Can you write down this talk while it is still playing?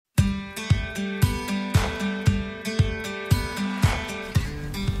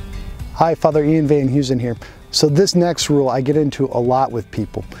Hi, Father Ian Van Heusen here. So this next rule I get into a lot with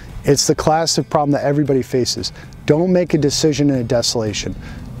people. It's the classic problem that everybody faces. Don't make a decision in a desolation.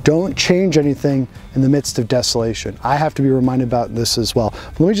 Don't change anything in the midst of desolation. I have to be reminded about this as well.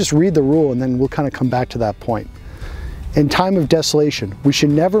 Let me just read the rule and then we'll kind of come back to that point. In time of desolation, we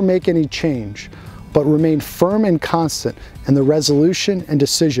should never make any change, but remain firm and constant in the resolution and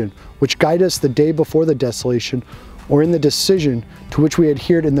decision which guide us the day before the desolation, or in the decision to which we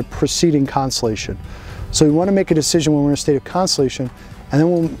adhered in the preceding consolation. So we want to make a decision when we're in a state of consolation, and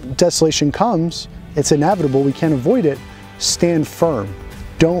then when desolation comes, it's inevitable, we can't avoid it, stand firm.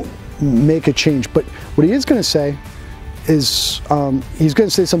 Don't make a change. But what he is going to say is, he's going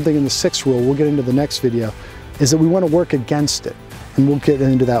to say something in the 6th rule, we'll get into the next video, is that we want to work against it. And we'll get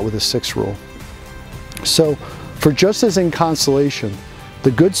into that with the 6th rule. So, for just as in consolation,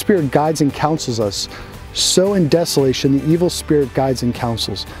 the good spirit guides and counsels us, so in desolation the evil spirit guides and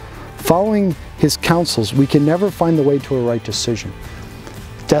counsels. Following his counsels, we can never find the way to a right decision.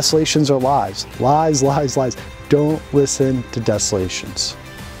 Desolations are lies. Lies, lies, lies. Don't listen to desolations.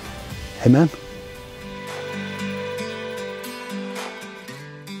 Amen?